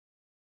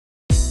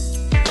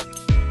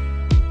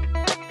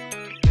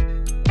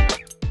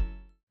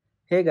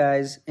Hey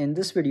guys, in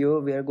this video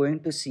we are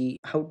going to see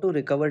how to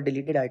recover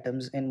deleted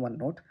items in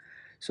OneNote.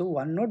 So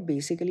OneNote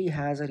basically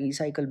has a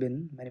recycle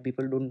bin. Many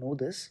people don't know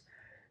this.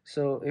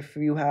 So if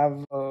you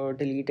have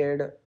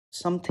deleted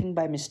something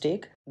by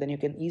mistake, then you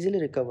can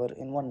easily recover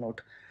in OneNote.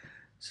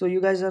 So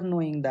you guys are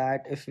knowing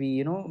that if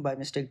we, by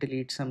mistake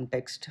delete some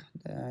text,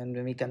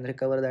 and we can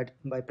recover that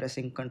by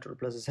pressing Ctrl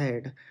plus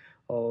Z,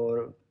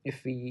 or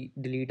if we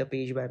delete a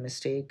page by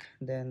mistake,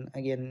 then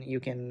again you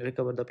can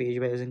recover the page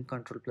by using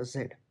Ctrl plus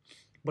Z.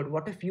 But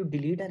what if you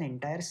delete an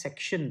entire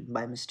section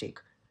by mistake?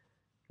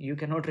 You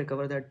cannot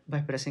recover that by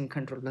pressing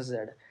Ctrl plus Z.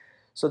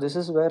 So this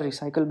is where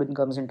recycle bin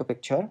comes into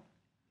picture.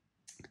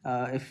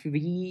 If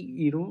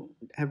we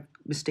have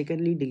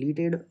mistakenly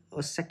deleted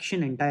a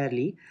section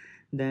entirely,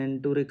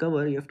 then to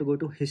recover you have to go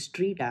to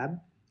history tab,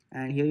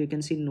 and here you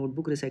can see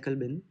notebook recycle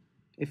bin.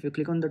 If you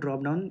click on the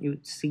drop down, you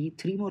see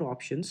three more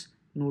options: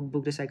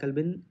 notebook recycle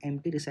bin,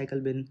 empty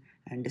recycle bin,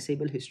 and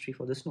disable history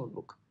for this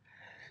notebook.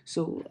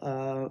 So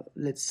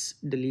let's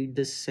delete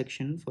this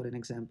section for an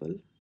example.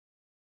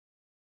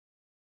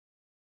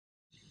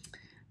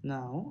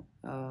 Now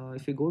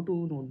if you go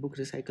to notebook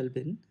recycle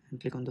bin and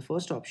click on the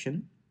first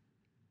option,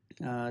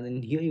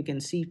 then here you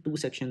can see two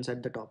sections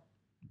at the top.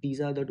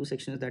 These are the two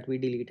sections that we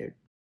deleted,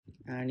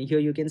 and here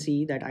you can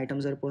see that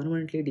items are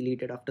permanently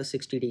deleted after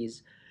 60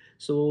 days.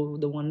 So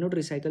the OneNote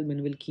recycle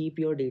bin will keep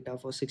your data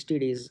for 60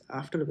 days,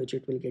 after which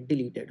it will get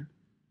deleted.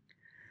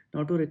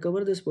 Now to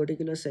recover this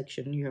particular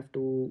section, you have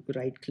to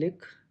right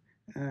click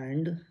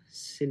and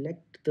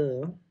select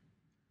the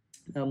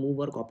move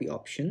or copy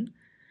option,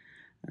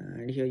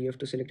 and here you have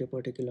to select a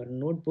particular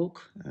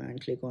notebook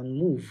and click on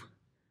move.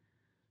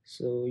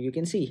 So you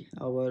can see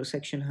our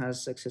section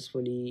has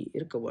successfully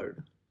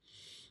recovered.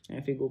 And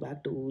if we go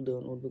back to the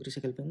notebook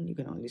recycle bin, you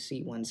can only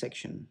see one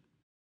section.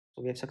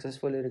 So we have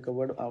successfully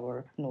recovered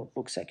our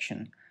notebook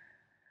section.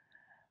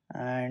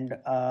 And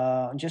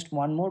just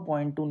one more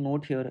point to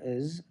note here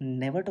is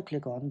never to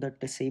click on the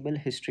disable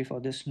history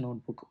for this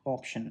notebook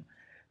option,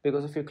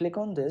 because if you click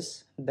on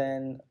this,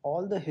 then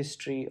all the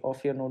history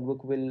of your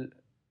notebook will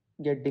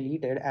get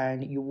deleted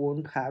and you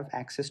won't have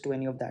access to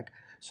any of that.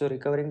 So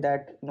recovering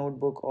that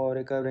notebook or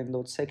recovering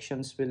those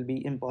sections will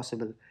be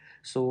impossible.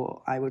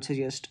 So I would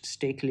suggest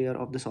stay clear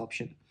of this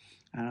option.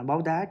 And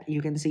above that,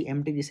 you can see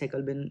empty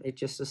recycle bin.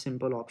 It's just a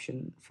simple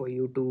option for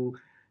you to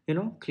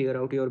clear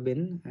out your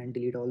bin and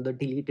delete all the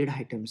deleted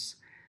items.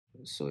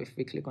 So if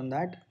we click on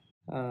that,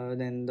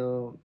 then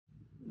the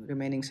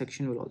remaining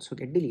section will also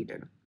get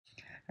deleted.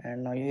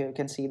 And now you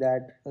can see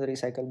that the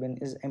recycle bin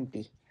is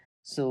empty.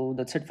 So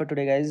that's it for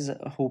today, guys.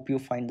 Hope you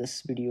find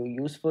this video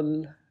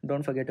useful.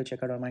 Don't forget to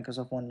check out our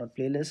Microsoft OneNote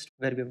playlist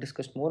where we have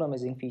discussed more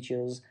amazing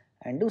features,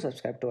 and do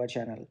subscribe to our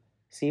channel.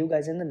 See you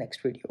guys in the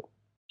next video.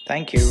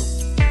 Thank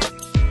you.